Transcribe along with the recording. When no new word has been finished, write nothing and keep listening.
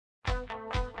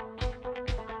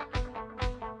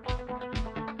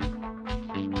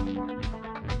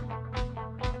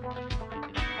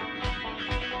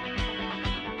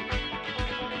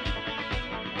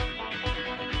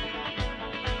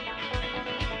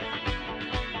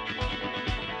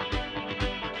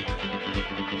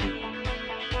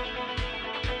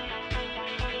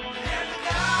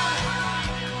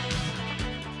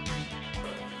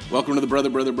Welcome to the Brother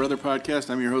podcast.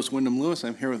 I'm your host, Wyndham Lewis.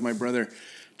 I'm here with my brother,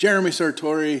 Jeremy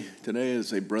Sartori. Today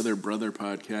is a Brother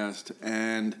podcast,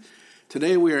 and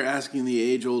today we are asking the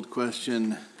age-old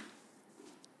question,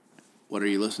 what are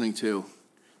you listening to?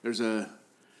 There's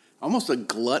almost a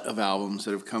glut of albums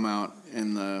that have come out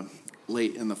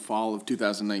late in the fall of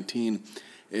 2019.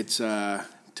 It's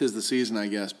tis the season, I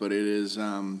guess, but it is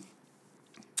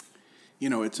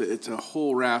it's a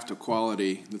whole raft of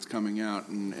quality that's coming out,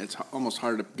 and it's almost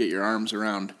hard to get your arms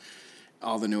around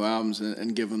all the new albums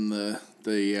and give them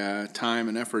the time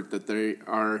and effort that they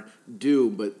are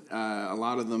due. But a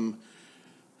lot of them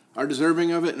are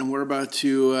deserving of it, and we're about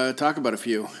to talk about a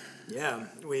few. Yeah,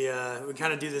 we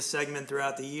kind of do this segment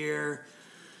throughout the year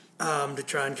to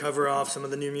try and cover off some of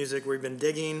the new music we've been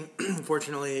digging.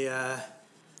 Unfortunately,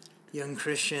 young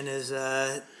Christian is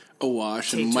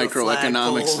awash in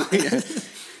microeconomics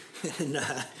in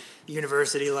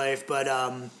university life, but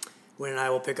Wynn and I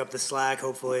will pick up the slack,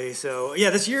 hopefully. So yeah,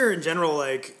 this year in general,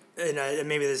 and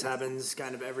maybe this happens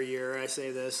kind of every year. I say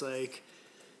this,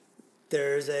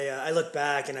 there's I look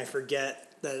back and I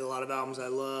forget that a lot of albums I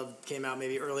love came out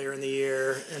maybe earlier in the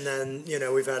year, and then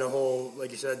we've had a whole,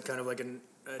 like you said, kind of like a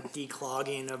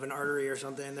declogging of an artery or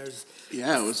something. There's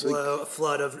a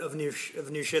flood of new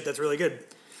shit that's really good.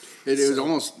 It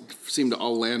almost seemed to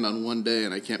all land on one day,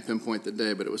 and I can't pinpoint the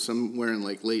day, but it was somewhere in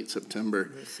late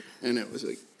September, and it was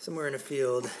somewhere in a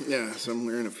field. Yeah,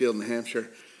 somewhere in a field in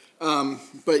Hampshire.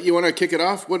 But you want to kick it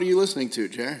off? What are you listening to,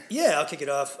 Jay? Yeah, I'll kick it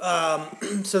off.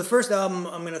 So the first album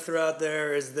I'm going to throw out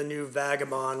there is the new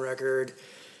Vagabond record,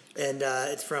 and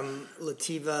it's from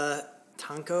Lativa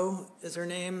Tanko is her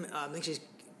name. I think she's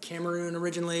Cameroon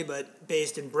originally, but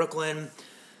based in Brooklyn.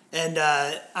 And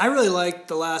I really liked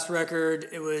the last record.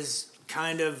 It was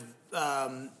kind of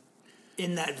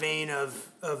in that vein of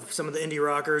some of the indie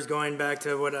rockers, going back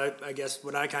to what I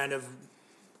kind of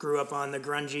grew up on, the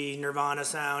grungy Nirvana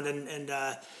sound and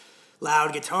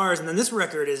loud guitars. And then this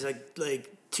record is like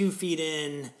 2 feet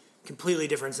in, completely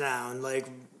different sound,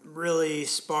 really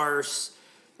sparse,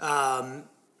 very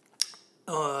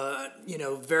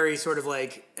sort of I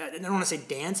don't want to say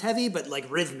dance heavy, but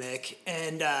rhythmic.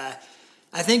 And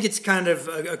I think it's kind of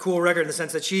a cool record in the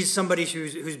sense that she's somebody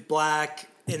who's black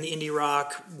in the indie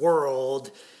rock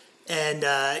world, and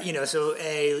there's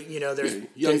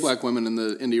young black women in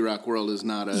the indie rock world is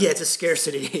not it's a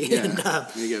scarcity. Yeah, and,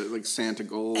 you get it Santa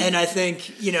Gold, and I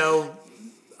think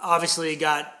obviously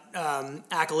got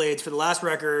accolades for the last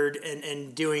record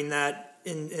and doing that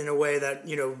in a way that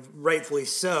rightfully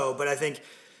so, but I think,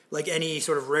 like any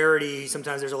sort of rarity,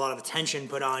 sometimes there's a lot of attention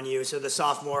put on you. So the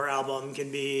sophomore album can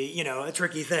be, a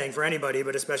tricky thing for anybody,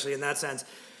 but especially in that sense.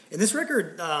 In this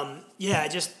record,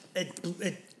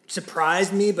 it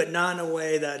surprised me, but not in a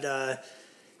way that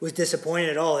was disappointing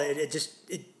at all. It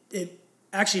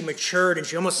actually matured, and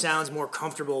she almost sounds more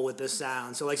comfortable with this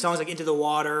sound. So songs like Into the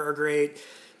Water are great.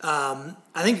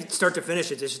 I think start to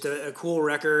finish, it's just a cool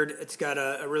record. It's got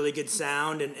a really good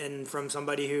sound, and from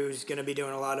somebody who's going to be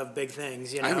doing a lot of big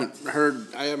things. I haven't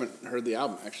heard the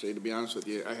album, actually, to be honest with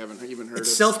you. I haven't even heard it.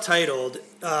 It's self-titled,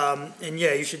 and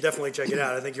yeah, you should definitely check it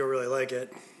out. I think you'll really like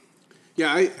it.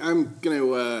 Yeah, I'm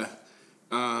going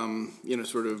to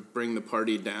sort of bring the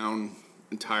party down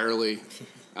entirely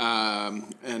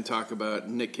and talk about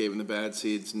Nick Cave and the Bad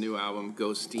Seeds' new album,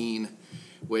 Ghosteen,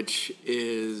 which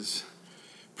is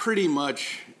pretty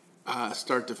much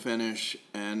start to finish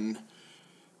an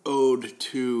ode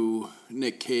to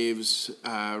Nick Cave's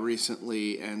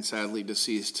recently and sadly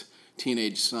deceased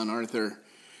teenage son Arthur,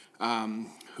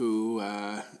 who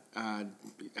I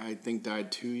think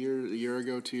died 2 years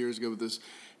ago. With this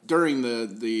during the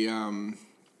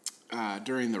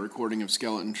recording of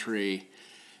Skeleton Tree,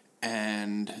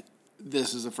 and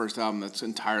this is the first album that's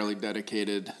entirely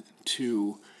dedicated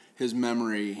to his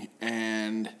memory.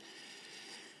 And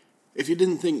if you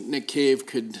didn't think Nick Cave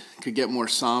could get more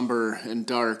somber and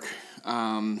dark,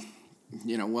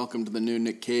 welcome to the new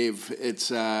Nick Cave. It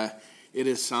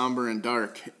is somber and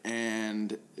dark,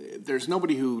 and there's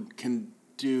nobody who can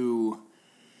do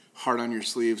heart on your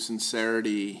sleeve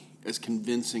sincerity as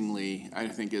convincingly, I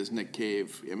think, as Nick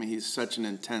Cave. I mean, he's such an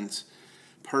intense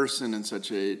person and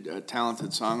such a talented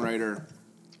songwriter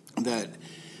that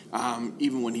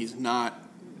even when he's not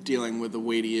dealing with the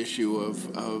weighty issue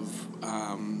of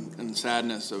and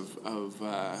sadness of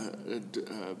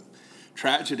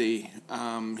tragedy,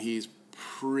 he's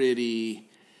pretty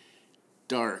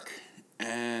dark,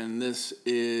 and this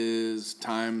is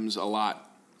times a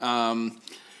lot.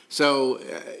 So,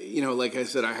 like I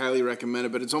said, I highly recommend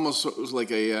it. But it was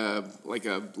like a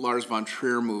Lars von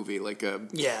Trier movie, like a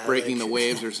Breaking the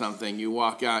Waves or something. You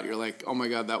walk out, you're like, oh my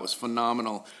God, that was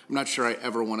phenomenal. I'm not sure I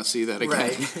ever want to see that again.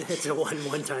 Right, it's a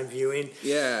one-time viewing.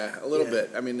 Yeah, a little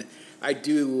bit. I mean, I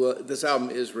do. This album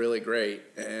is really great,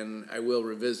 and I will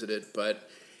revisit it. But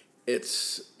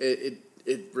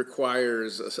it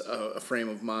requires a frame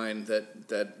of mind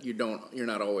that you're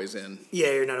not always in.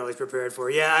 Yeah, you're not always prepared for.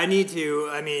 Yeah, I need to.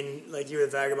 I mean, like you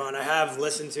with Vagabond, I have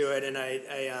listened to it, and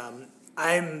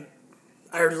I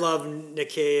love Nick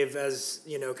Cave as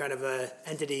kind of a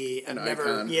entity. An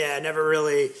icon. Yeah, never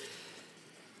really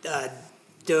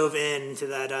dove into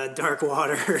that dark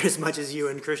water as much as you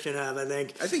and Christian have. I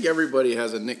think everybody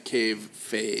has a Nick Cave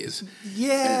phase.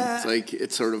 Yeah, and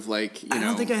it's sort of like I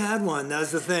don't think I had one. That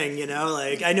was the thing,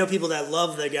 Like I know people that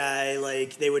love the guy,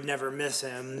 like they would never miss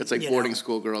him. It's like boarding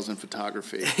school girls in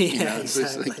photography. Yeah, It's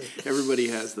exactly. like everybody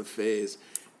has the phase.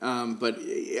 But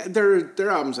there are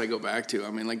albums I go back to.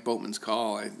 I mean, like Boatman's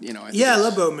Call. I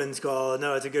love Boatman's Call.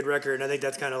 No, it's a good record, and I think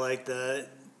that's kind of like the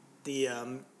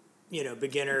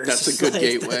beginners. That's a good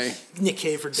gateway. Nick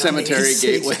Cave for dummies. Cemetery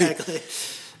gateway. Exactly.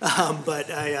 But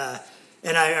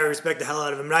I respect the hell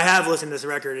out of him. And I have listened to this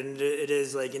record, and it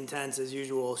is like intense as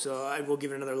usual. So I will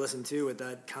give it another listen too with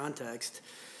that context.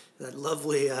 That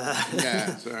lovely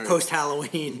post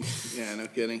Halloween. Yeah, no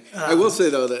kidding. I will say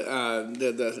though that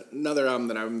the another album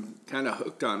that I'm kind of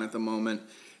hooked on at the moment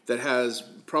that has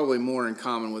probably more in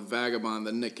common with Vagabond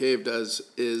than Nick Cave does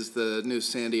is the new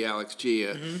Sandy Alex G,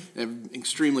 an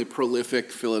extremely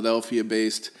prolific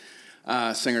Philadelphia-based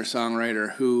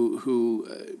singer-songwriter who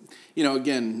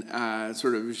again,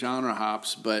 sort of genre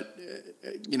hops, but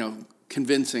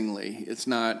convincingly. It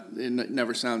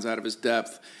never sounds out of his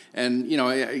depth. And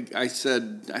I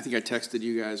said, I think I texted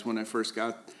you guys when I first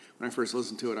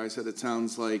listened to it. I said it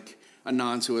sounds like a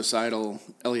non-suicidal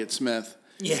Elliott Smith.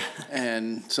 Yeah.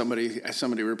 And somebody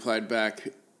replied back,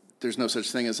 "There's no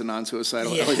such thing as a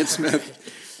non-suicidal Elliott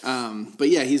Smith." But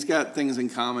yeah, he's got things in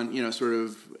common. Sort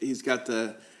of. He's got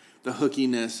the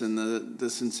hookiness and the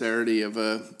sincerity of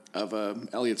a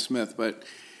Elliott Smith. But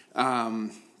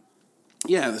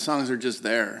the songs are just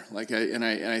there.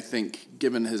 I think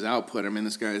given his output, I mean,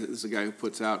 this is a guy who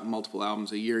puts out multiple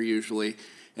albums a year usually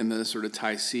in the sort of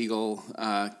Ty Segall,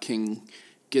 King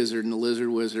Gizzard and the Lizard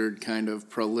Wizard kind of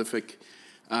prolific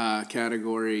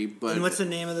category. But and what's the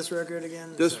name of this record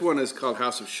again? This one is called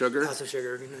House of Sugar. House of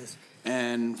Sugar, nice.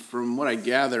 And from what I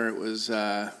gather, it was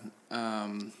I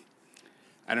don't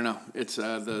know. It's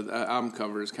the album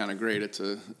cover is kind of great. It's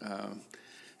a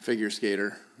figure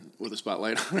skater with a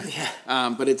spotlight on it. Yeah.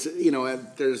 But it's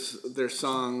there's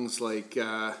songs like.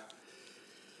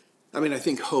 I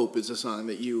think Hope is a song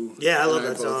that you I love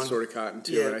that song. Sort of cotton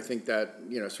to, and I think that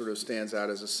sort of stands out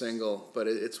as a single. But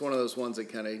it's one of those ones that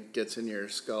kind of gets in your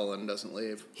skull and doesn't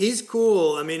leave. He's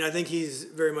cool. I mean, I think he's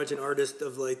very much an artist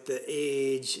of like the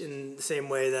age in the same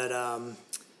way that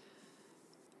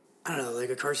I don't know, like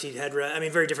a car seat headrest. I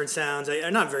mean, very different sounds.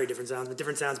 Not very different sounds, but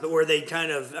different sounds. But where they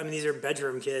kind of, these are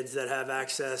bedroom kids that have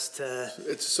access to...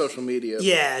 It's a social media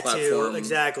platform. To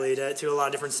a lot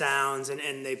of different sounds,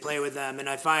 and they play with them. And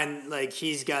I find, like,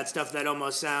 he's got stuff that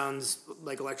almost sounds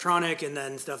like electronic, and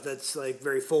then stuff that's, like,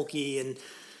 very folky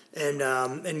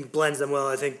and blends them well.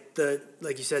 I think,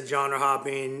 like you said, genre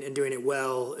hopping and doing it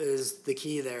well is the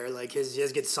key there. Like, he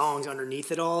has good songs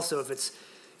underneath it all, so if it's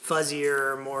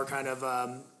fuzzier, more kind of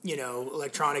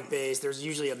electronic based, there's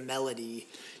usually a melody.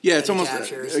 Yeah, it's almost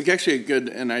actually a good,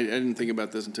 and I didn't think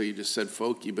about this until you just said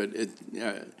folky, but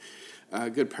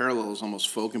a good parallel is almost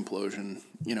Folk Implosion.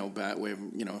 Bad way of,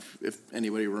 if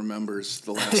anybody remembers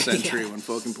the last century when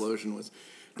Folk Implosion was.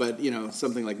 But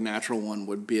something like Natural One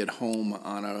would be at home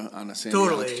on a Sandy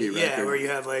Alex G record. Yeah, where you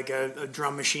have like a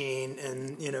drum machine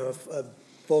and a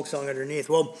folk song underneath.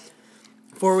 Well,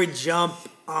 before we jump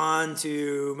on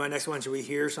to my next one, should we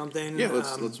hear something? Yeah,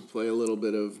 let's play a little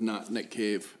bit of Not Nick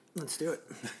Cave. Let's do it.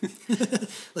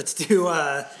 Let's do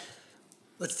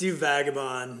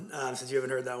Vagabond, since you haven't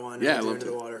heard that one. Yeah, I love Into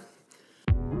the Water.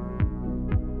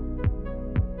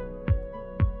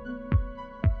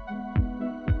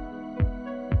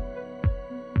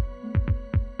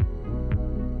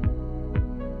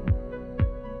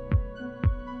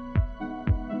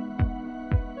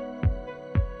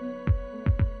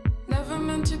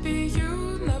 To be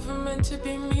you, never meant to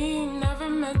be me, never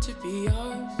meant to be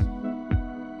us.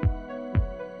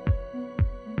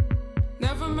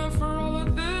 Never meant for all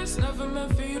of this, never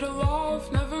meant for you to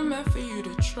love, never meant for you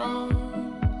to trust.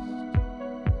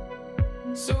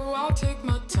 So I'll take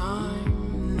my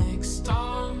time next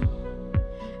time,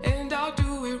 and I'll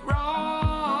do it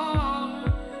right.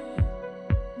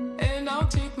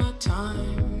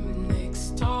 time,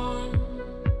 next time.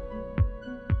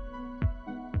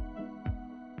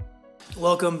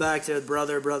 Welcome back to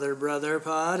Brother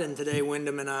Pod, and today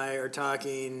Wyndham and I are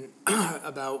talking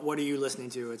about what are you listening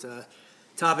to. It's a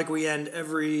topic we end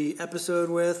every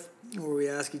episode with, where we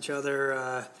ask each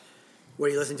other what are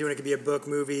you listening to, and it could be a book,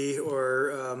 movie,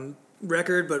 or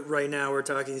record, but right now we're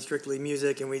talking strictly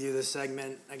music, and we do this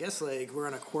segment, I guess like we're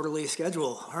on a quarterly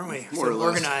schedule, aren't we? More or less.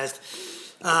 Organized.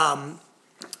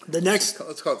 The next...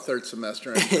 Let's call it third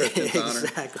semester in Christian's honor.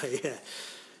 Exactly, yeah.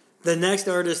 The next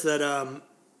artist that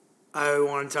I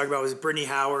wanted to talk about was Brittany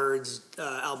Howard's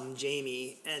album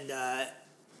Jamie, and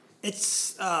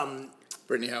it's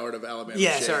Brittany Howard of Alabama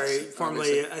yeah, Shakes, sorry,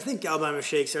 formerly obviously. I think Alabama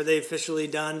Shakes. Are they officially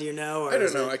done? Do you know? Or I don't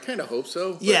is know. it- I kind of hope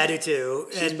so. but Yeah, I do too.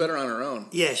 She's And- better on her own.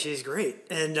 Yeah, she's great.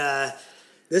 And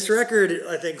this record,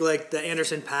 I think, like the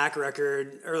Anderson .Paak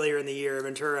record earlier in the year,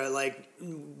 Ventura, like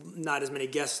not as many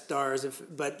guest stars,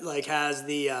 but like has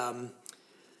the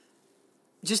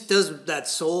just does that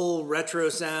soul retro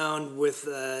sound with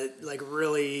like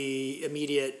really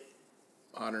immediate.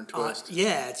 Modern twist.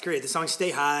 Yeah, it's great. The song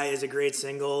 "Stay High" is a great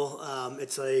single.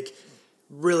 It's like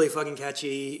really fucking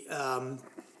catchy,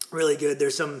 really good.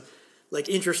 There's some like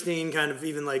interesting kind of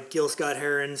even like Gil Scott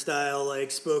Heron style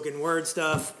like spoken word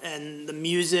stuff, and the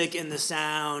music and the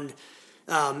sound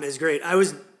is great. I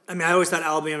always thought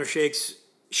Alabama Shakes.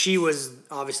 She was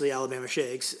obviously Alabama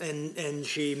Shakes, and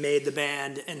she made the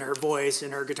band, and her voice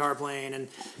and her guitar playing and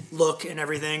look and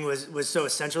everything was so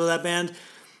essential to that band.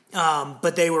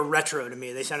 But they were retro to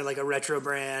me. They sounded like a retro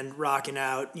brand, rocking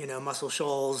out, Muscle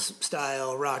Shoals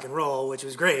style rock and roll, which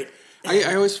was great.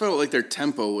 I always felt like their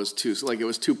tempo was it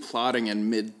was too plodding and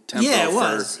mid-tempo Yeah, it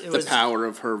for was. the power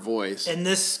of her voice. And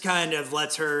this kind of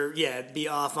lets her, be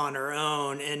off on her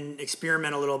own and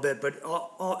experiment a little bit, but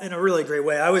all in a really great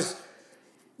way. I was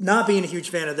not being a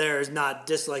huge fan of theirs, not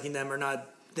disliking them or not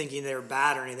thinking they were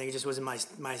bad or anything. It just wasn't my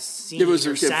scene It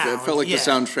or sound. It felt like Yeah. the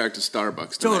soundtrack to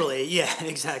Starbucks. To me. Totally, yeah,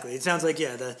 exactly. It sounds like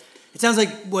it sounds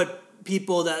like what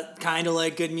people that kind of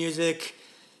like good music,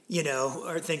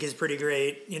 or think is pretty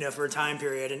great, for a time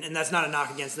period, and that's not a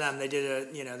knock against them. They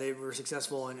did they were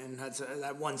successful and had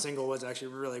that one single was actually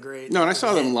really great. No, and I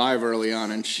saw them live early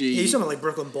on, and she. Yeah, you saw them at like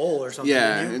Brooklyn Bowl or something.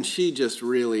 Yeah, didn't you? and she just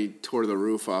really tore the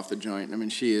roof off the joint. I mean,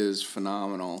 she is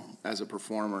phenomenal as a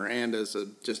performer and as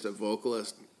just a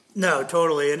vocalist. No,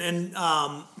 totally, and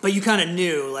but you kind of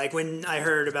knew, like when I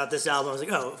heard about this album, I was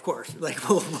like, oh, of course, like,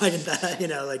 well, why didn't that,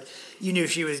 like you knew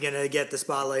she was gonna get the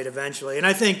spotlight eventually, and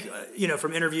I think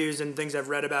from interviews and things I've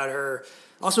read about her,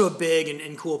 also a big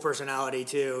and cool personality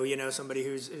too, somebody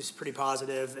who's pretty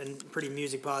positive and pretty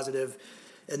music positive,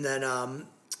 and then kind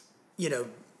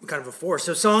of a force.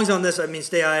 So songs on this, I mean,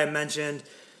 Stay High I mentioned,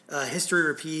 History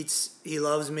Repeats, He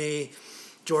Loves Me,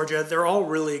 Georgia, they're all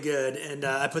really good, and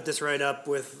I put this right up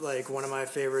with like one of my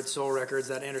favorite soul records,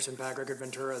 that Anderson .Paak record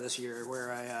Ventura this year,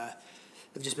 where I have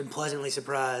just been pleasantly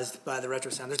surprised by the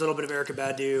retro sound. There's a little bit of Erykah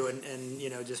Badu and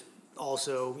just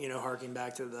also harking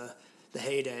back to the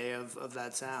heyday of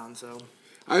that sound. So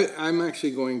I'm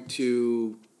actually going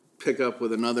to pick up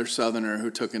with another Southerner who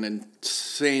took an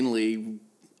insanely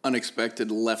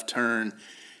unexpected left turn,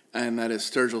 and that is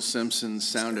Sturgill Simpson's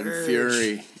Sound and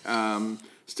Fury.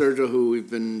 Sturgill, who we've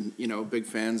been, big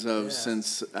fans of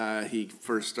since he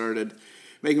first started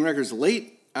making records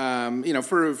late. For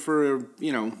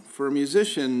a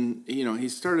musician, he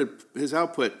started, his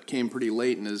output came pretty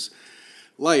late in his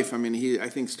life. I mean, I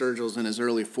think Sturgill's in his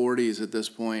early 40s at this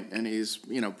point, and he's,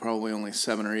 probably only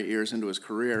 7 or 8 years into his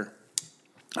career.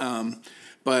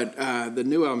 But the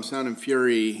new album, Sound and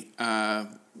Fury,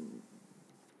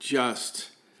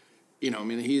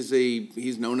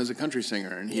 he's known as a country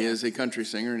singer, and he is a country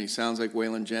singer, and he sounds like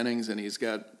Waylon Jennings, and he's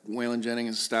got Waylon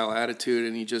Jennings' style attitude,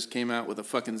 and he just came out with a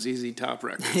fucking ZZ Top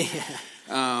record.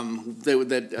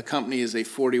 That accompanies a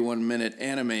 41-minute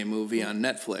anime movie on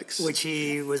Netflix. which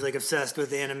he was like obsessed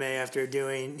with anime after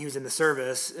he was in the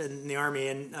service in the army,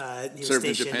 and he was Served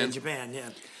in stationed in Japan? Japan. Yeah.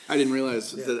 I didn't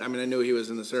realize that. I mean, I knew he was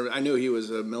in the service. I knew he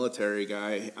was a military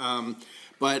guy,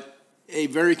 but a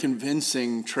very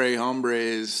convincing Trey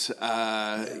Hombres,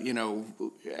 era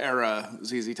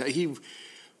ZZ Top. He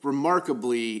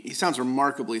sounds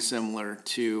remarkably similar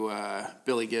to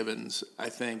Billy Gibbons, I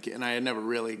think, and I had never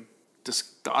really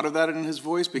just thought of that in his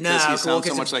voice because he sounds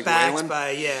so much like Waylon.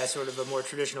 By sort of a more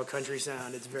traditional country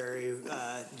sound. It's very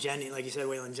like you said,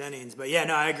 Waylon Jennings. But yeah,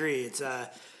 no, I agree. It's I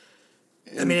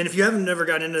mean, if you haven't never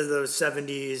got into those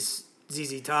 '70s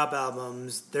ZZ Top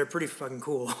albums, they're pretty fucking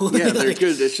cool. Yeah, they're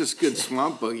good. It's just good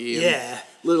swamp boogie. And Yeah.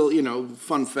 Little,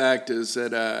 fun fact is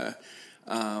that,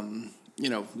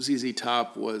 ZZ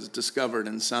Top was discovered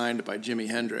and signed by Jimi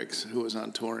Hendrix, who was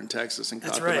on tour in Texas and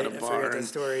That's caught them right. at a bar. I forgot that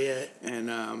story yet.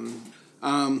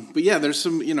 But yeah, there's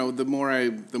some, the more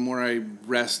I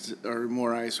rest or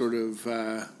more I sort of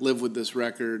live with this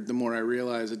record, the more I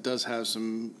realize it does have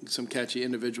some catchy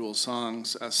individual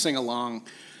songs. Sing Along,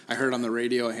 I heard on the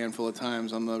radio a handful of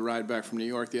times on the ride back from New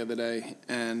York the other day,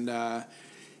 and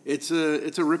it's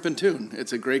a ripping tune.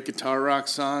 It's a great guitar rock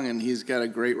song, and he's got a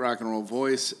great rock and roll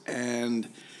voice. And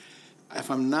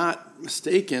if I'm not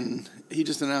mistaken, he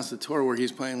just announced a tour where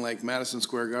he's playing like Madison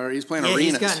Square Garden. He's playing arenas.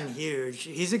 He's gotten huge.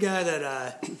 He's a guy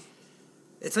that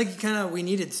it's like we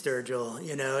needed Sturgill.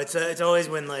 It's always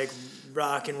when like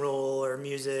rock and roll or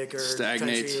music or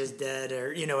stagnates. Country is dead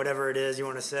or whatever it is you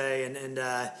want to say, and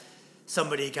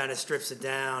somebody kind of strips it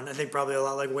down. I think probably a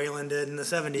lot like Waylon did in the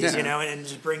 70s, and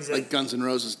just brings it. Like Guns N'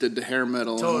 Roses did to hair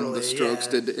metal, Totally, and the Strokes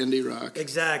did to indie rock.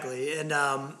 Exactly, and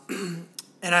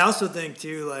and I also think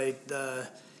too, like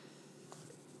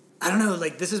I don't know,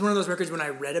 like this is one of those records when I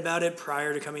read about it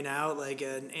prior to coming out, like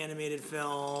an animated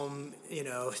film,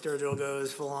 Sturgill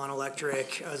goes full on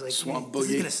electric. I was like, Swamp this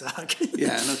Boogie. is gonna suck.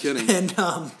 Yeah, no kidding.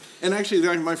 And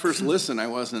actually, my first listen, I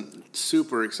wasn't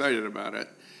super excited about it.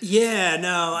 Yeah,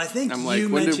 no, I think I'm like, you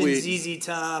when did mentioned we- ZZ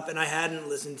Top, and I hadn't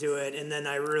listened to it, and then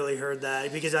I really heard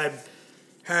that because I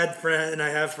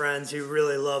have friends who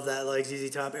really love that like ZZ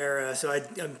Top era, so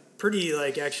I'm pretty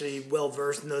like actually well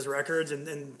versed in those records, and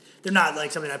they're not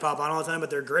like something I pop on all the time, but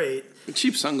they're great.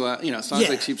 Cheap sunglasses, songs Yeah.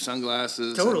 like Cheap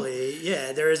Sunglasses. Totally,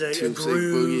 yeah. There is a Tube Sick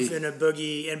groove Boogie. and a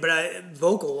boogie, but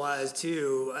vocal wise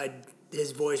too,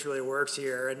 his voice really works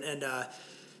here, and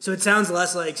so it sounds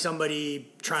less like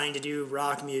somebody trying to do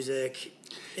rock music.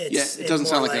 It doesn't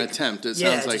sound like an attempt. It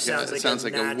sounds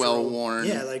like a natural, well-worn.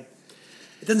 Yeah, like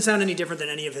it doesn't sound any different than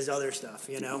any of his other stuff.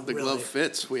 The really. glove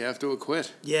fits. We have to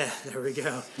acquit. Yeah, there we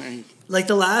go. Right. Like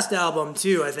the last album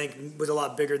too, I think was a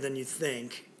lot bigger than you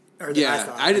think. Or than I Yeah,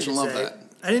 thought, I didn't should love say. that.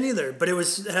 I didn't either, but it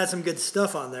had some good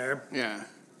stuff on there. Yeah.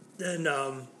 And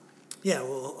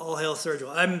well, all hail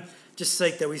Sturgill. I'm just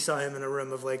psyched that we saw him in a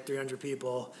room of like 300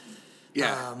 people.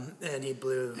 Yeah. And he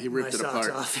He my ripped it socks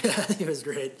apart. off. Yeah, he was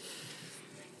great.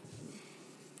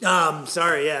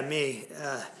 Sorry, yeah, me.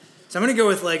 So I'm gonna go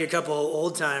with like a couple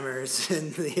old timers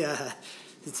in the.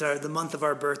 It's the month of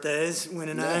our birthdays, Win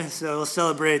and I. So we'll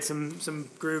celebrate some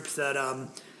groups that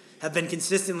have been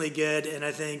consistently good, and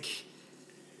I think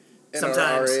And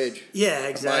sometimes our age. Yeah,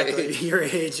 exactly. age. Your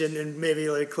age and maybe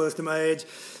like close to my age.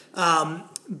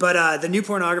 But the New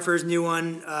Pornographers' new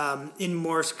one, In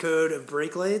Morse Code of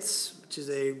Brake Lights, which is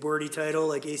a wordy title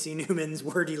like AC Newman's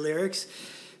wordy lyrics.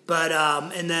 But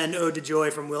and then Ode to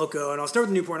Joy from Wilco. And I'll start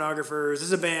with the New Pornographers. This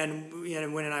is a band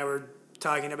Win and I were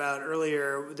talking about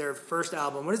earlier. Their first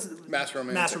album, what is it? Mass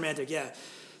Romantic. Mass Romantic, yeah.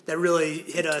 That really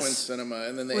hit us. Twin Cinema,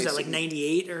 and then What was that, like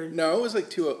 98 or? No, it was like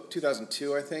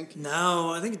 2002, I think.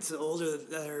 No, I think it's older.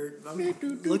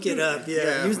 Look it up.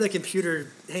 Yeah, use that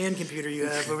hand computer you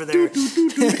have over there.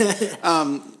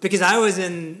 Because I was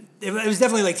in. It was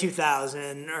definitely like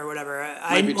 2000 or whatever.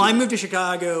 I moved to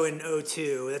Chicago in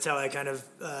 2002. That's how I kind of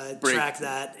tracked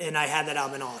that, and I had that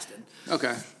album in Austin.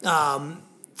 Okay.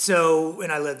 So,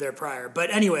 and I lived there prior. But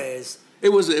anyways,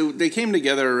 They came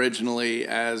together originally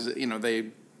as they.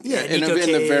 Yeah, in Nico the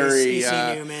Case, very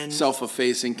AC Newman.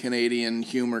 self-effacing Canadian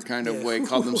humor kind of way,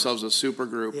 called themselves a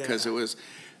supergroup because it was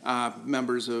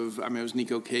members of, it was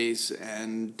Nico Case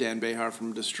and Dan Behar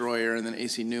from Destroyer, and then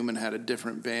AC Newman had a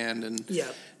different band, and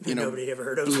nobody ever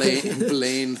heard of.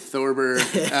 Blaine Thorber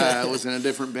was in a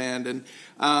different band, and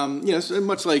so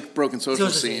much like Broken Social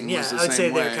Scene was the I would say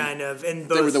same way. they're kind of, and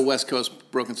They were the West Coast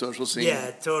Broken Social Scene.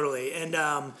 Yeah, totally,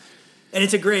 and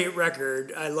it's a great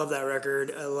record. I love that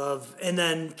record. And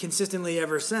then consistently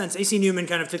ever since, AC Newman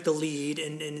kind of took the lead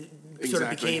and sort of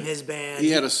became his band. He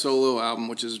had a solo album,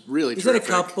 which is really He's terrific.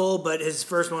 had a couple, but his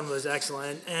first one was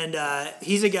excellent. And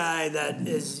he's a guy that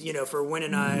is, for Win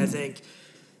and I think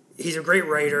he's a great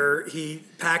writer. He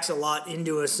packs a lot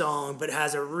into a song, but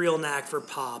has a real knack for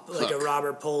pop, like a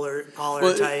Robert Pollard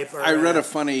type. I read a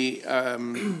funny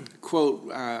quote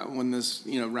when this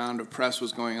round of press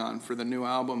was going on for the new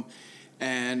album.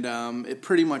 And it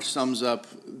pretty much sums up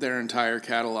their entire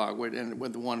catalog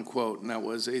with one quote, and that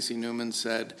was AC Newman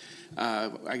said,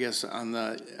 I guess in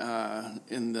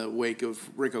the wake of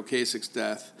Rick Ocasek's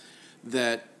death,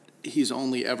 that he's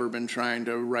only ever been trying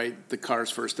to write the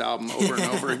Cars' first album over and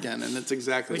over again, and that's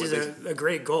exactly Which what is a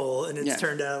great goal, and it's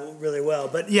turned out really well.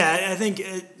 But yeah, I think,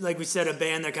 like we said, a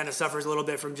band that kind of suffers a little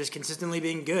bit from just consistently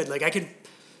being good. Like I could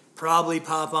probably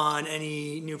pop on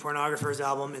any New Pornographers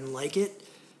album and like it.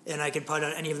 and I could put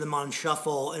any of them on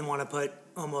shuffle and want to put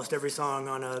almost every song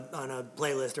on a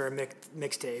playlist or a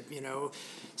mixtape, you know.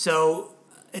 So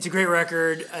it's a great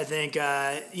record. I think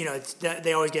you know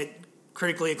they always get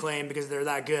critically acclaimed because they're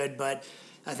that good, but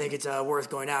I think it's worth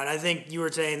going out. And I think you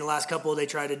were saying the last couple they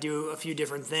tried to do a few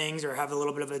different things or have a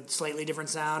little bit of a slightly different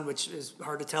sound, which is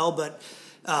hard to tell, but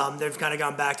they've kind of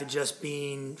gone back to just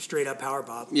being straight up power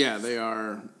pop. Yeah, they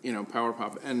are, you know, power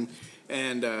pop, and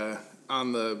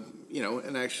on the, you know,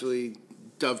 and actually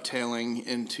dovetailing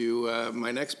into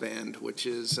my next band, which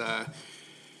is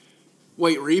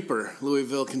White Reaper,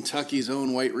 Louisville, Kentucky's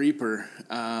own White Reaper.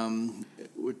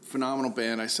 Phenomenal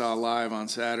band. I saw live on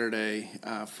Saturday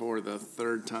for the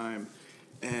third time,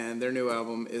 and their new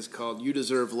album is called You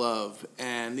Deserve Love.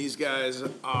 And these guys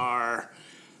are,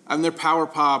 they're power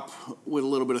pop with a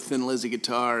little bit of Thin Lizzy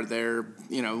guitar. They're,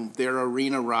 you know, they're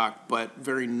arena rock, but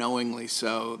very knowingly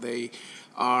so. They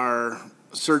are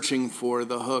searching for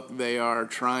the hook. They are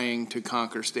trying to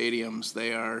conquer stadiums.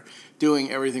 They are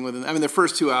doing everything within. I mean, their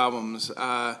first two albums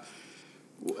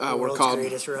were called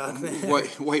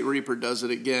White Reaper Does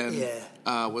It Again.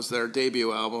 Yeah. Was their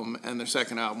debut album, and their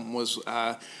second album was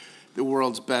The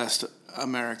World's Best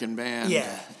American Band.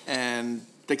 Yeah. And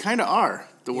they kind of are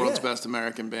the world's best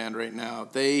American band right now.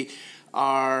 They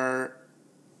are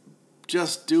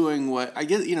just doing what I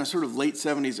guess, you know, sort of late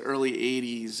 70s, early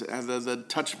 80s.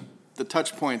 The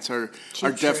touch points are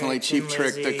definitely Cheap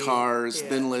Trick, The Cars,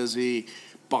 Thin Lizzy,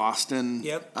 Boston.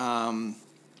 Yep.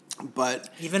 But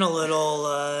even a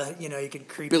little, you know, you could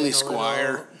creep Billy in a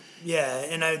Squier. Little, yeah,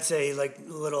 and I would say like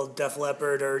a little Def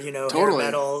Leppard or, you know, totally.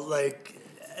 hair metal, like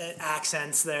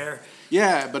accents there.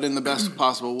 Yeah, but in the best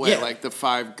possible way, Yeah. like the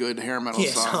 5 good hair metal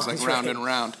songs, like Round right. and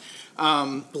Round.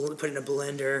 Put in a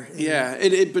blender. Yeah,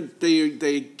 but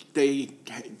they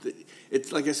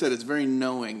it's like I said, it's very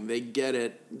knowing. They get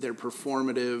it. They're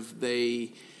performative.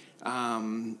 They,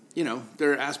 you know,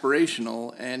 they're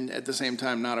aspirational and at the same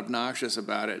time not obnoxious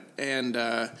about it. And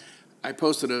I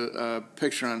posted a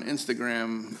picture on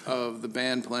Instagram of the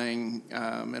band playing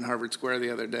in Harvard Square the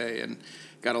other day and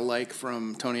got a like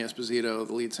from Tony Esposito,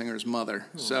 the lead singer's mother.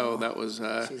 Aww. So that was,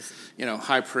 you know,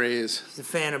 high praise. She's a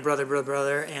fan of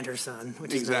Brother, and her son,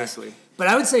 which is exactly. Nice. But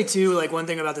I would say, too, like one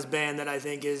thing about this band that I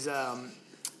think is,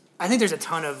 I think there's a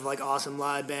ton of like awesome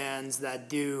live bands that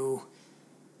do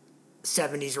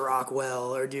 70s rock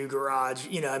well or do garage,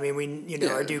 you know, I mean,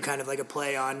 or do kind of like a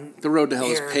play on The Road to Hell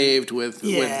is paved with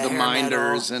the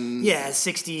Minders metal, and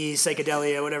 60s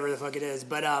psychedelia, whatever the fuck it is.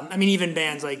 But I mean, even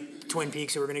bands like Twin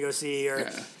Peaks who we're gonna go see, or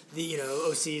the, you know,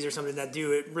 OCs or something that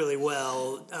do it really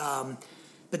well.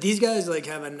 But these guys like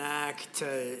have a knack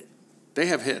to. They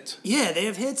have hits. Yeah, they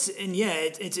have hits, and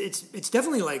it's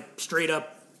definitely like straight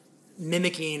up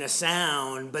mimicking a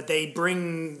sound, but they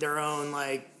bring their own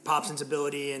like pop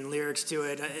sensibility and lyrics to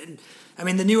it. And, I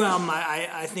mean, the new album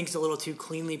I think is a little too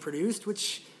cleanly produced,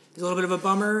 which is a little bit of a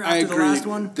bummer after the last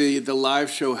one. The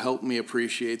live show helped me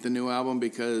appreciate the new album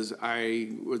because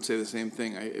I would say the same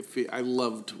thing. I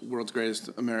loved World's Greatest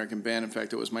American Band. In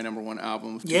fact, it was my number one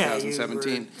album of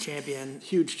 2017. You were champion.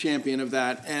 Huge champion of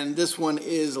that. And this one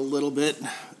is a little bit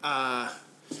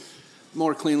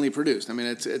more cleanly produced. I mean,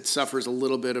 it suffers a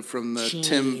little bit from the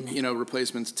Tim, you know,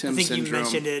 Replacements Tim syndrome. I think you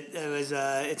mentioned it. It was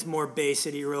it's more Bay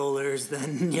City Rollers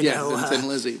than than Thin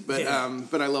Lizzy. But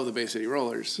but I love the Bay City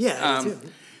Rollers. Yeah, me too.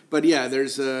 But yeah,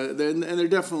 they're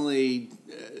definitely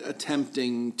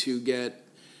attempting to get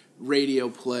radio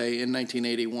play in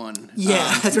 1981.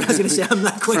 Yeah, that's what I was going to say. I'm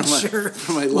not quite sure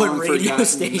from what radio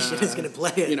station is going to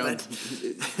play it. You know,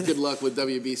 good luck with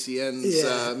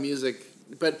WBCN's music.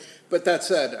 But that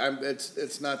said,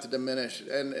 it's not to diminish.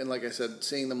 And like I said,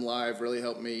 seeing them live really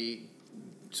helped me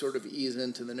sort of ease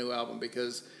into the new album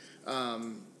because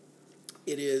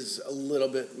it is a little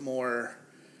bit more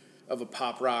of a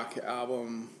pop rock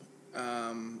album.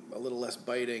 A little less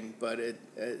biting, but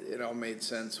it all made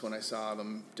sense when I saw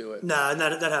them do it. No,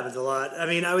 that happens a lot. I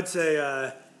mean, I would say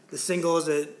the single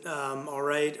is All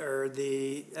Right, or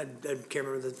I can't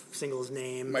remember the single's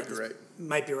name.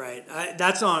 Might be right.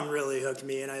 That song really hooked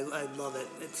me, and I love it.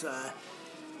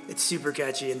 It's super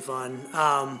catchy and fun.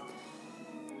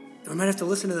 I might have to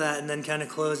listen to that and then kind of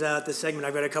close out the segment.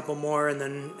 I've got a couple more, and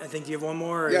then I think you have one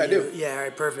more? Yeah, I do. Yeah, all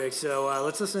right, perfect. So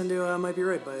let's listen to Might Be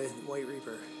Right by White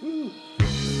Reaper. Woo.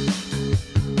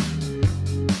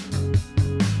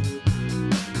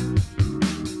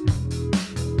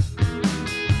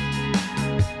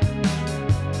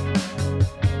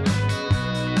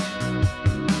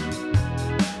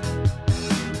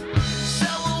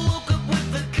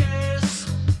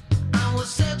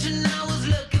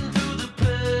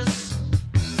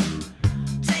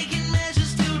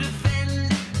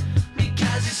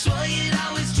 Cause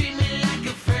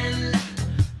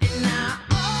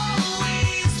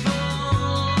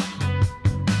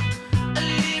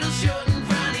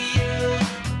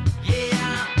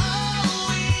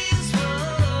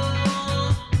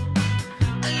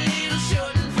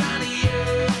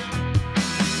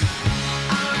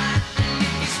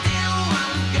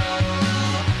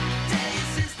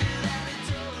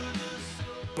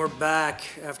back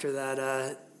after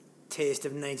that taste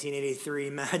of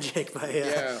 1983 magic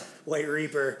by White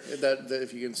Reaper. That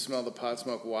if you can smell the pot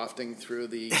smoke wafting through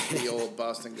the old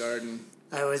Boston Garden.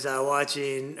 I was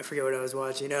watching, I forget what I was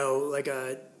watching. Oh, like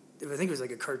I think it was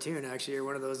like a cartoon actually, or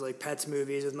one of those like Pets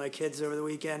movies with my kids over the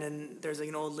weekend. And there's like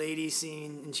an old lady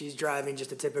scene, and she's driving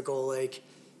just a typical like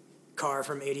car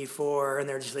from '84, and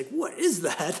they're just like, "What is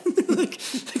that?" And they're like,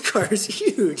 "The car is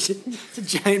huge. It's a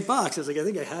giant box." I was like, "I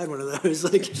think I had one of those."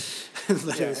 Like,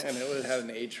 but Yeah, and it would have an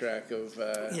 8-track of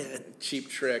Cheap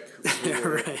Trick, who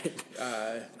were,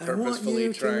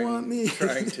 purposefully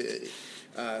trying to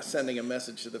sending a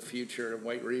message to the future of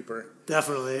White Reaper.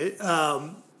 Definitely.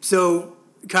 So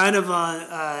kind of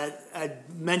I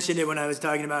mentioned it when I was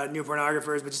talking about New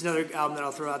Pornographers, but just another album that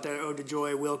I'll throw out there, Ode to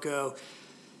Joy, Wilco.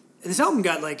 And this album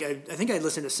got like, I think I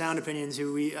listened to Sound Opinions,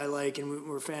 who I like and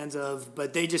we're fans of,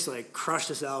 but they just like crushed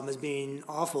this album as being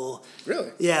awful.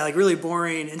 Really? Yeah, like really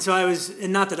boring. And so I was,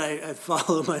 and not that I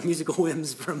follow my musical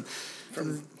whims from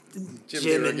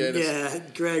Jim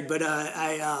and Greg, but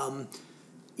I'm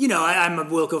a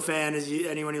Wilco fan, as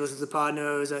anyone who listens to the pod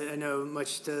knows. I know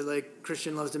much to like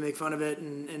Christian loves to make fun of it,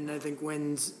 and I think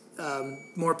Wynn's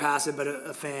more passive, but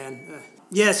a fan.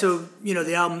 So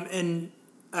the album, and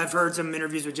I've heard some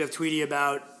interviews with Jeff Tweedy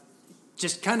about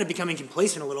just kind of becoming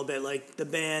complacent a little bit. Like the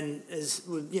band is,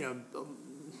 a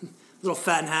little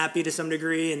fat and happy to some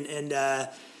degree, and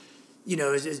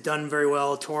is done very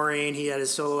well touring. He had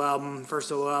his first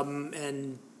solo album,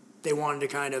 and they wanted to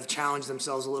kind of challenge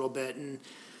themselves a little bit. And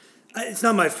it's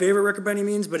not my favorite record by any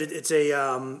means, but it's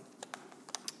kind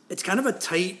of a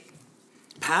tight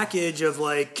package of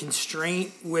like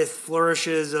constraint with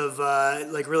flourishes of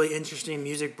like really interesting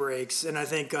music breaks. And I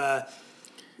think White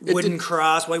Wooden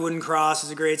Cross is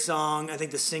a great song. I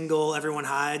think the single Everyone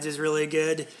Hides is really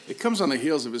good. It comes on the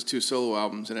heels of his 2 solo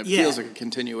albums, and it feels like a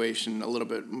continuation a little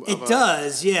bit of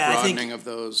broadening of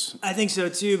those. I think so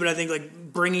too, but I think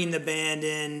like bringing the band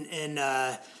in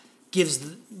and gives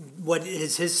what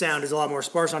is his sound is a lot more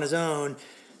sparse on his own,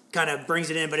 kind of brings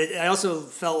it in, but I also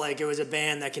felt like it was a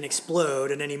band that can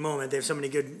explode at any moment. They have so many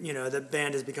good, the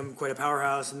band has become quite a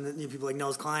powerhouse, and people like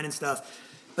Nels Cline and stuff,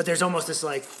 but there's almost this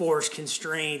like forced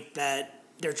constraint that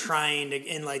they're trying to,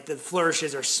 and like the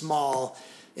flourishes are small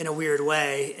in a weird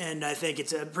way, and I think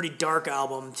it's a pretty dark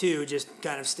album too, just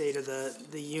kind of state of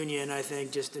the union, I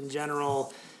think, just in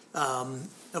general,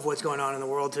 of what's going on in the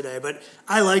world today. But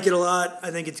I like it a lot.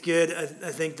 I think it's good. I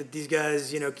think that these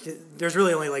guys, there's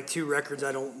really only like 2 records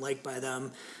I don't like by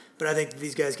them, but I think that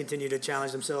these guys continue to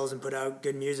challenge themselves and put out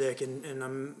good music, and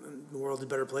the world's a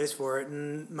better place for it.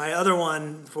 And my other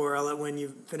one, I'll let Wynn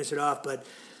you finish it off, but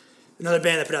another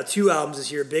band that put out 2 albums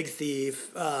this year, Big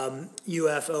Thief,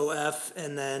 UFOF,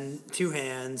 and then Two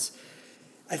Hands.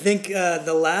 I think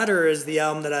the latter is the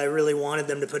album that I really wanted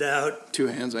them to put out. Two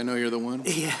Hands, I Know You're the One.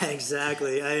 Yeah,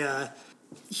 exactly.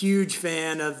 Huge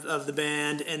fan of the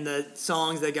band, and the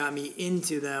songs that got me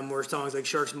into them were songs like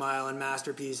Shark Smile and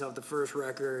Masterpiece off the first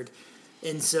record.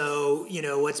 And so,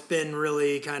 what's been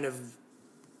really kind of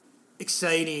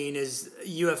exciting is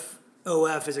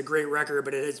UFOF is a great record,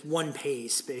 but it's one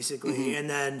pace, basically. Mm-hmm. And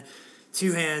then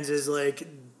Two Hands is like,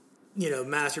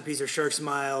 Masterpiece or Shark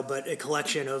Smile, but a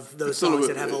collection of those songs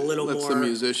that have a little more. Lets the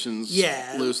musicians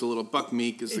loose a little. Buck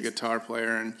Meek is the guitar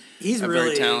player, and he's a really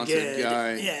very talented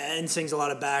guy. Yeah, and sings a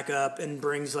lot of backup and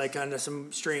brings like kind of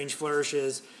some strange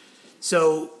flourishes.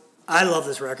 So I love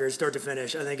this record, start to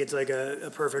finish. I think it's like a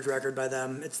perfect record by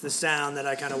them. It's the sound that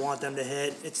I kind of want them to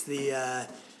hit. It's the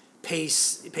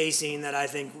pacing that I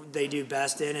think they do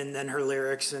best in, and then her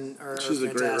lyrics are She's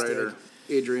fantastic. A great writer.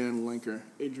 Adrienne Linker.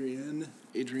 Adrienne,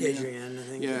 I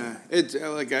think. Yeah, it's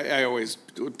like I always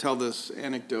tell this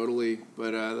anecdotally,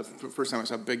 but the first time I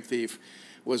saw Big Thief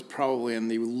was probably in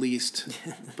the least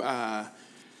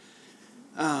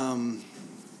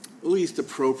least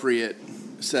appropriate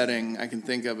setting I can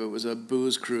think of. It was a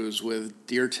booze cruise with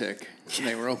Deer Tick, and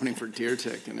they were opening for Deer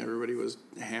Tick, and everybody was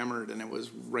hammered, and it was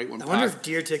right when. I wonder if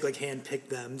Deer Tick like handpicked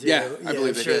them. Too. Yeah, I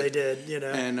believe they did.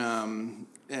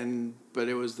 But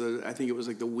it was I think it was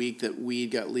like the week that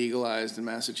weed got legalized in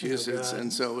Massachusetts,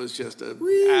 and so it was just an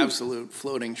absolute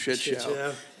floating shit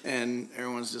show. And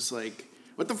everyone's just like,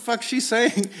 what the fuck's she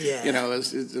saying? Yeah.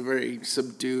 It's a very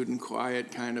subdued and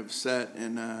quiet kind of set,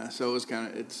 and so it was kind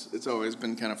of, it's always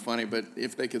been kind of funny, but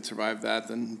if they could survive that,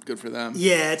 then good for them.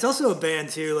 Yeah, it's also a band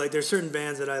too, like there's certain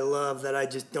bands that I love that I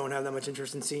just don't have that much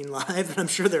interest in seeing live, and I'm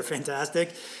sure they're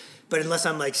fantastic. But unless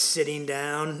I'm like sitting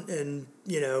down and,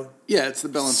 yeah, it's the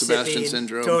Bell and Sebastian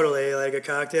syndrome. Totally, like a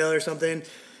cocktail or something.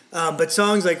 But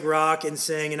songs like Rock and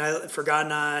Sing and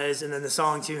Forgotten Eyes, and then the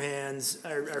song Two Hands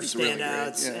are standouts. Really great,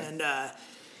 yeah. And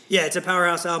Yeah, it's a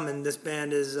powerhouse album, and this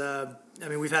band is.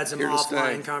 We've had some Here to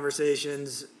offline stay.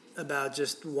 conversations about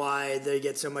just why they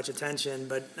get so much attention,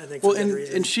 but I think Well, for good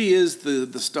reason. and she is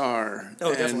the star. Oh,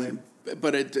 and, definitely.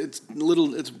 But it's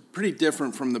pretty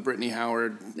different from the Brittany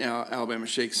Howard Alabama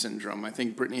Shakes syndrome. I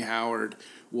think Brittany Howard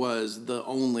was the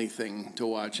only thing to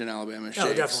watch in Alabama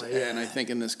Shakes. Definitely, yeah. And I think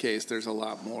in this case, there's a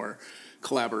lot more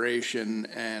collaboration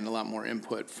and a lot more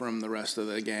input from the rest of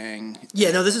the gang. Yeah,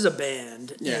 no, this is a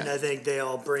band, Yeah. and I think they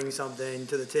all bring something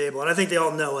to the table, and I think they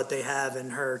all know what they have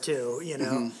in her too. You know,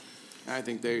 Mm-hmm. I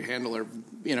think they handle her.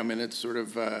 It's sort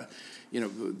of,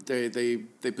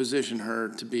 they position her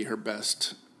to be her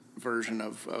best version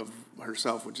of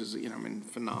herself, which is,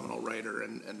 phenomenal writer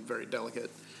and very delicate.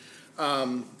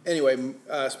 Anyway,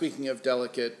 speaking of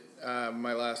delicate,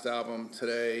 my last album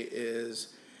today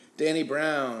is Danny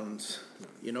Brown's.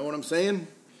 You know what I'm saying?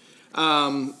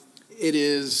 It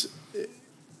is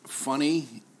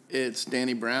funny. It's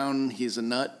Danny Brown. He's a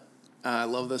nut. I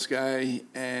love this guy,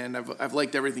 and I've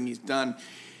liked everything he's done.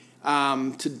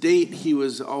 To date, he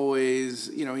was always,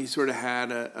 he sort of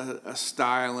had a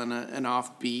style and an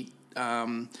offbeat,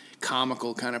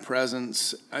 comical kind of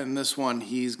presence. And this one,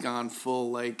 he's gone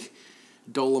full like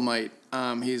Dolomite.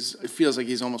 It feels like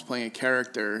he's almost playing a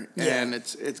character, and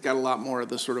it's got a lot more of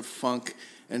the sort of funk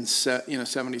and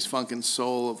 70s funk and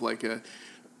soul of like a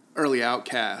early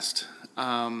Outcast.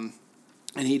 And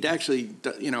he'd actually,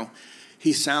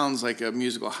 he sounds like a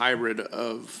musical hybrid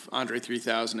of Andre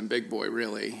 3000 and Big Boy,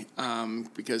 really,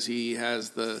 because he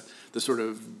has the sort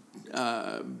of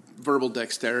verbal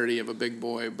dexterity of a Big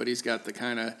Boy, but he's got the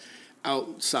kind of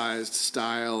outsized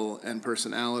style and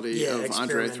personality of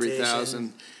Andre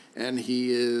 3000, and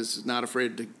he is not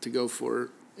afraid to go for it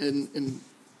in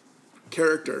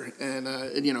character,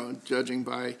 and judging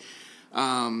by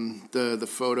the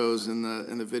photos and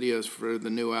the videos for the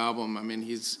new album, I mean,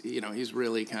 he's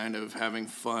really kind of having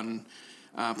fun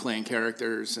playing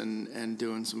characters and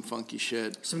doing some funky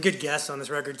shit. some good guests on this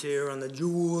record too. Run the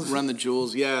Jewels. Run the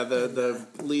Jewels, yeah. The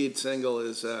lead single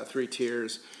is 3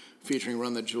 Tears, featuring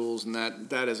Run the Jewels, and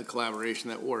that is a collaboration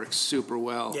that works super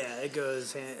well. Yeah, it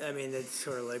goes. I mean, it's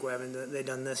sort of like, why haven't they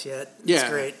done this yet? Yeah. It's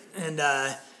great. And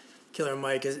Killer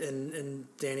Mike and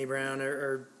Danny Brown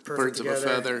are perfect Birds together. of a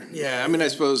feather. Yeah, I mean, I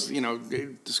suppose,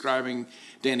 describing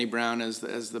Danny Brown as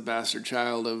the bastard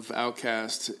child of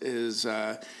Outkast is,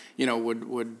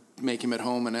 would make him at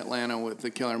home in Atlanta with the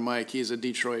Killer Mike. He's a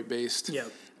Detroit-based.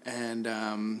 Yep. And,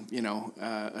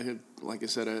 like I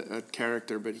said, a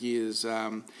character, but he is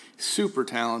super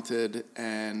talented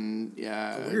and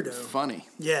Weirdo. funny.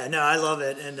 Yeah, no, I love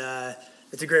it, and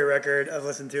it's a great record. I've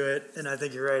listened to it, and I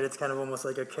think you're right. It's kind of almost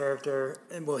like a character,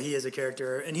 and he is a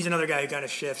character, and he's another guy who kind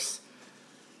of shifts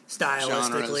stylistically.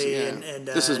 Genres, yeah. And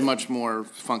this is much more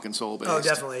funk and soul based. Oh,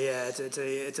 definitely, yeah.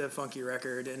 It's a funky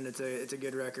record, and it's a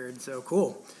good record. So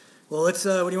cool. Well, let's.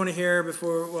 What do you want to hear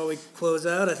while we close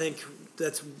out? I think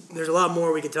there's a lot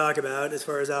more we could talk about as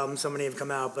far as albums. So many have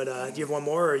come out, but do you have one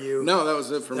more? Or are you? No, that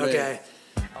was it for me. Okay.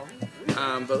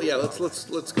 But yeah,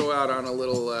 let's go out on a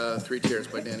little 3 Tears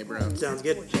by Danny Brown. Sounds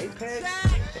good.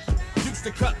 Used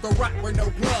to cut the rock with no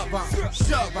glove on,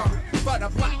 shove on, but a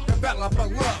black develop a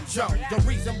love joke. The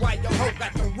reason why your hoe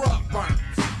got the rub burns.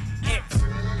 It's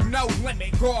no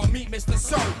limit, call me Mr.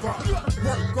 Sober.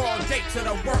 Work all day till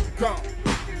the work gone.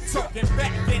 Talking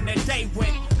back in the day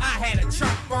when I had a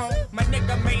chunk phone, my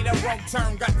nigga made a wrong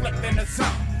turn, got flipped in the zone.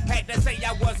 Had to say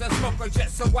I was a smoker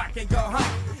just so I can go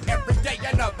home. Every day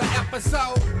another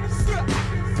episode.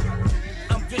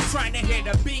 I'm just trying to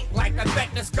hit a beat like a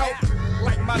stethoscope,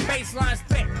 like my bassline's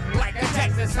thick, like a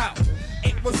Texas hoe.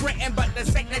 It was written, but the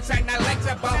signature not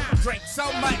legible. Drink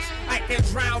so much I can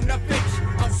drown the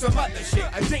fish on some other shit.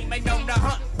 A demon on the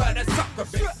hunt, but a sucker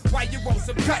bitch. Why you want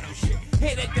some cuddle shit?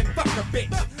 Hit it then fuck a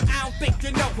bitch. I don't think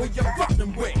you know who you're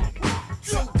fucking with.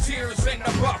 2 tears in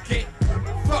the bucket.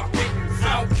 Fuck it,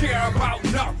 I don't care about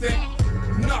nothing.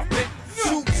 Nothing.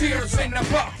 2 tears in the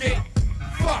bucket.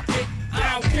 Fuck it,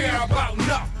 I don't care about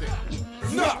nothing.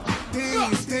 Nothing.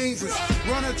 Danny is dangerous.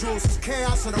 Runner drills is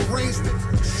chaos and arrangement.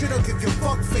 Shit'll give your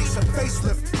fuck face a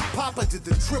facelift. Papa did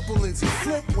the triple Lindsay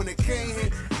flip when it came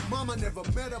hit. Mama never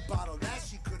met a bottle that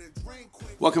she couldn't drink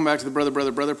quick. Welcome back to the Brother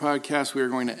podcast. We are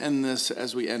going to end this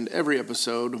as we end every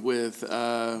episode with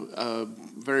a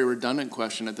very redundant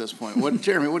question at this point.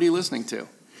 Jeremy, what are you listening to?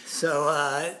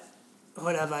 So,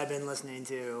 what have I been listening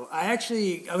to? I'm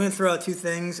going to throw out 2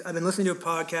 things. I've been listening to a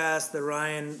podcast,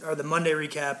 the Monday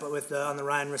recap, but on the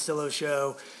Ryan Russillo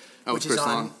show, which is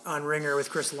on Ringer with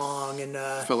Chris Long and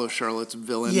fellow Charlotte's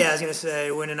villain. Yeah, I was going to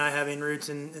say, Wynn and I having roots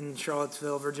in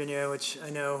Charlottesville, Virginia, which I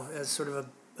know as sort of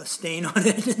a stain on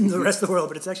it in the rest of the world,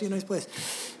 but it's actually a nice place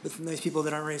with nice people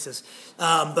that aren't racist.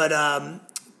 But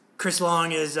Chris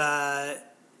Long is,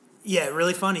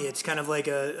 really funny. It's kind of like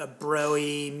a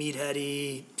bro-y,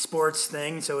 meatheady sports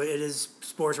thing, so it is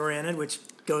sports-oriented, which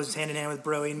goes hand in hand with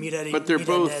bro-y and meatheady. But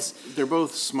they're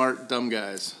both smart, dumb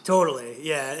guys. Totally,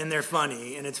 yeah, and they're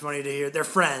funny, and it's funny to hear. They're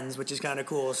friends, which is kind of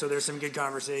cool, so there's some good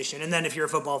conversation. And then if you're a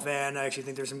football fan, I actually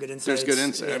think there's some good insights. There's good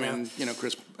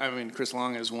insight. Chris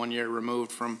Long is 1 year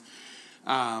removed from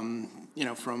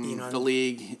the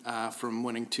league, from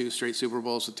winning 2 straight Super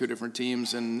Bowls with 2 different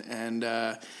teams, and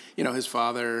his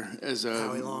father is a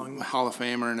Hall of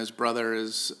Famer, and his brother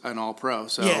is an All-Pro.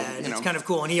 So and it's kind of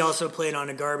cool. And he also played on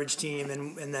a garbage team,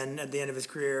 and then at the end of his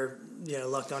career,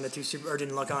 got onto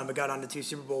 2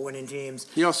 Super Bowl winning teams.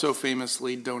 He also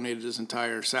famously donated his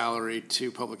entire salary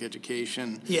to public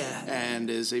education. Yeah, and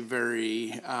is a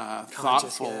very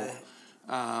thoughtful.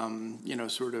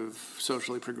 Sort of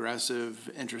socially progressive,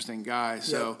 interesting guy.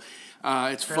 So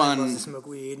it's fun. Loves to smoke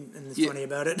weed, and it's funny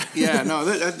about it. Yeah, no,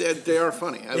 they are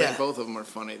funny. I think both of them are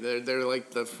funny. They're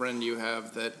like the friend you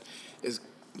have that is,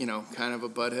 kind of a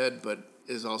butthead, but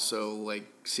is also like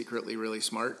secretly really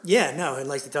smart. Yeah, no, and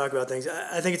likes to talk about things.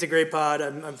 I think it's a great pod.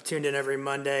 I'm tuned in every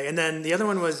Monday. And then the other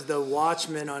one was The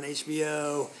Watchmen on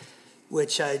HBO,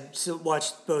 which I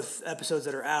watched both episodes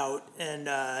that are out, and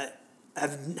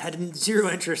I've had zero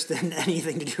interest in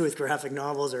anything to do with graphic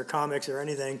novels or comics or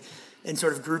anything, and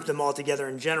sort of grouped them all together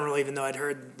in general, even though I'd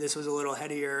heard this was a little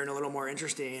headier and a little more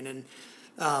interesting. And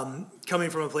coming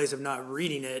from a place of not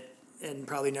reading it, and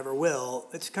probably never will,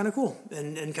 it's kind of cool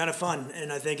and kind of fun.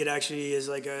 And I think it actually is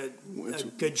like a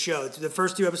good show. The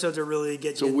first 2 episodes are really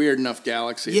It's a weird enough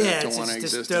galaxy to want to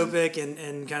exist. It's dystopic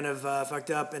and kind of fucked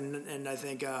up, and I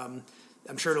think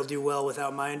I'm sure it'll do well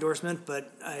without my endorsement,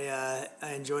 but I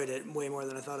enjoyed it way more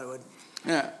than I thought I would.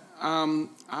 Yeah,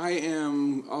 I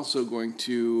am also going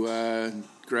to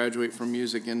graduate from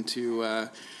music into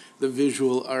the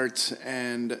visual arts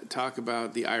and talk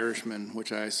about The Irishman,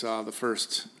 which I saw the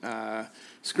first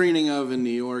screening of in New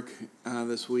York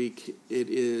this week. It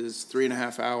is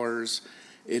 3.5 hours.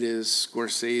 It is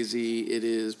Scorsese, it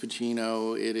is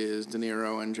Pacino, it is De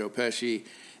Niro and Joe Pesci,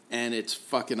 and it's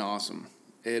fucking awesome.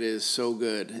 It is so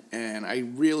good, and I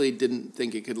really didn't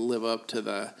think it could live up to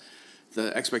the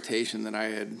expectation that I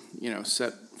had,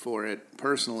 set for it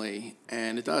personally,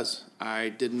 and it does. I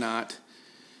did not,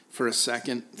 for a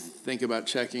second, think about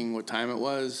checking what time it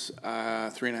was.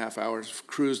 3.5 hours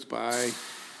cruised by.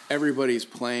 Everybody's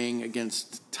playing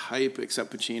against type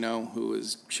except Pacino, who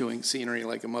is chewing scenery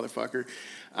like a motherfucker.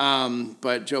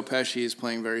 But Joe Pesci is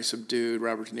playing very subdued.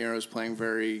 Robert De Niro is playing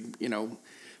very,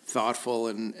 thoughtful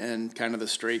and kind of the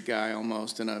straight guy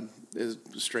almost, as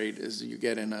straight as you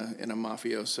get in a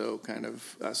mafioso kind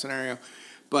of scenario.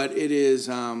 But it is,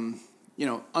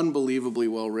 unbelievably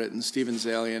well written. Steven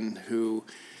Zaillian, who,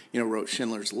 wrote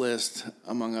Schindler's List,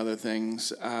 among other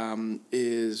things,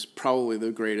 is probably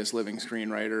the greatest living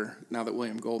screenwriter now that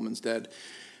William Goldman's dead.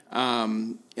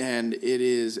 And it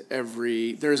is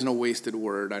there isn't a wasted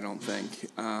word, I don't think.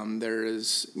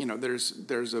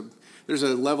 There's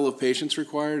a level of patience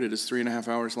required. It is 3.5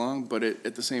 hours long, but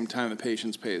at the same time, the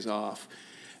patience pays off.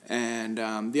 And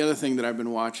the other thing that I've been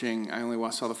watching, I only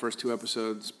saw the first 2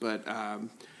 episodes, but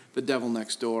The Devil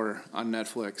Next Door on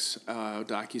Netflix,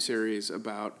 docuseries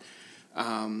about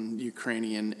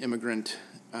Ukrainian immigrant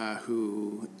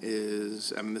who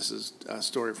is, this is a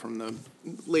story from the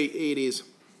late 80s,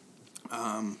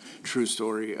 true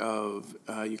story of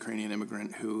a Ukrainian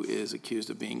immigrant who is accused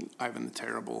of being Ivan the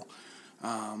Terrible,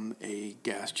 a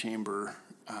gas chamber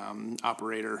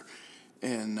operator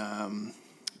in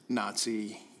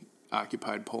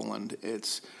Nazi-occupied Poland.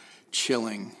 It's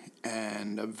chilling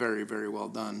and very, very well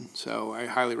done. So I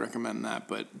highly recommend that.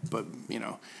 But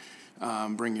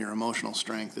bring your emotional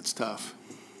strength. It's tough.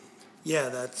 Yeah,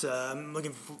 that's. I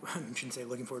shouldn't say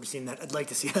looking forward to seeing that. I'd like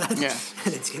to see that. Yeah,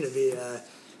 and it's going to be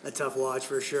a tough watch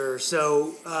for sure.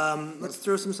 So let's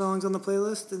throw some songs on the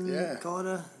playlist and call it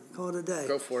a day.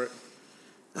 Go for it.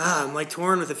 I'm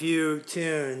torn with a few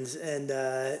tunes, and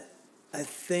I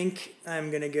think I'm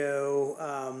going to go,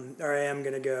 I'm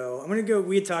going to go,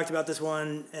 we had talked about this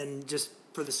one, and just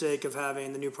for the sake of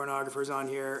having the New Pornographers on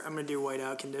here, I'm going to do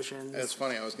Whiteout Conditions. That's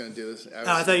funny, I was going to do this.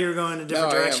 I thought you were going a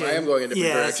different direction. I am going a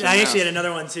different direction. I actually had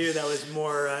another one, too, that was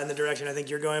more in the direction I think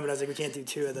you're going, but I was like, we can't do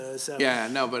 2 of those. So. Yeah,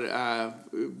 no, but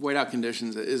Whiteout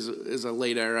Conditions is a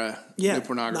late era New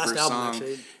Pornographers song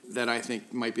actually. That I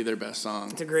think might be their best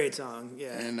song. It's a great song,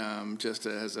 yeah. And just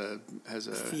has a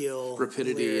feel,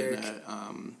 rapidity lyric.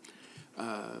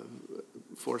 and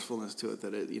forcefulness to it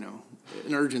that it,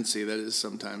 an urgency that is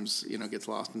sometimes, gets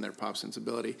lost in their pop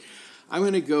sensibility. I'm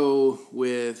going to go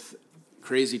with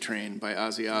Crazy Train by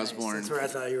Ozzy Osbourne. That's where I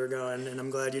thought you were going, and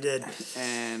I'm glad you did.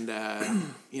 And,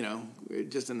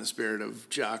 just in the spirit of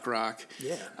jock rock,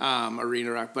 Yeah.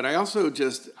 Arena rock. But I also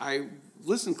I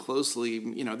listen closely.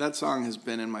 That song has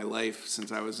been in my life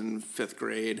since I was in 5th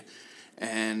grade,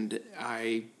 and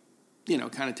I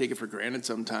kind of take it for granted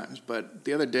sometimes. But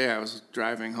the other day I was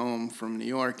driving home from New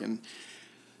York, and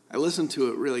I listened to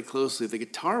it really closely. The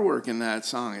guitar work in that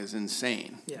song is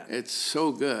insane. Yeah. It's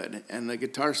so good. And the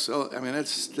guitar solo, that's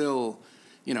still,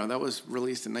 that was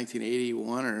released in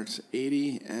 1981 or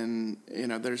 80. And,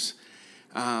 there's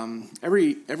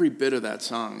every bit of that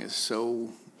song is so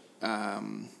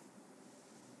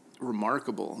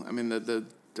remarkable.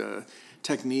 The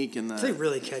technique and It's a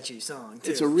really catchy song,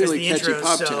 too. It's a really catchy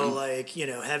pop so,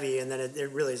 tune. heavy, and then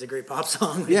it really is a great pop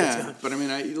song. Yeah, but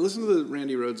I listen to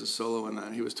Randy Rhoads' solo in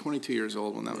that. He was 22 years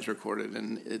old when that was recorded,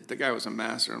 and the guy was a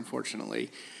master. Unfortunately,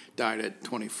 died at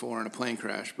 24 in a plane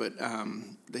crash. But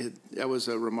that was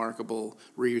a remarkable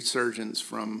resurgence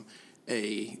from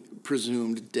a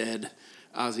presumed dead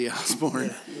Ozzy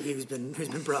Osbourne. Yeah, who's been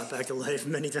brought back to life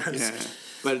many times. Yeah,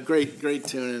 but great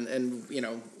tune, and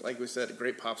like we said, a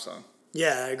great pop song.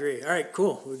 Yeah, I agree. All right,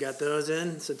 cool. We got those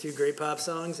in. So 2 great pop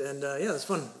songs, and it's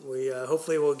fun. We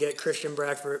hopefully we'll get Christian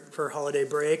back for holiday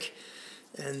break,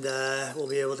 and we'll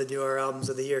be able to do our albums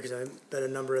of the year because I bet a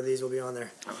number of these will be on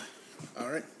there. All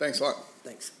right, thanks a lot.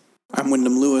 Thanks. I'm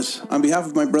Wyndham Lewis. On behalf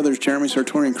of my brothers Jeremy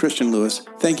Sartori and Christian Lewis,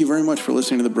 thank you very much for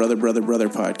listening to the Brother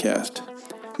podcast.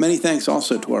 Many thanks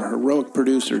also to our heroic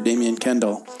producer Damian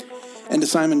Kendall, and to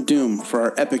Simon Doom for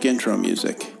our epic intro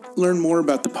music. Learn more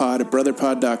about the pod at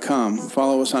brotherpod.com,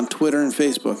 follow us on Twitter and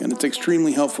Facebook, and it's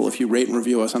extremely helpful if you rate and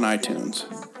review us on iTunes.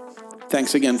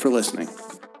 Thanks again for listening.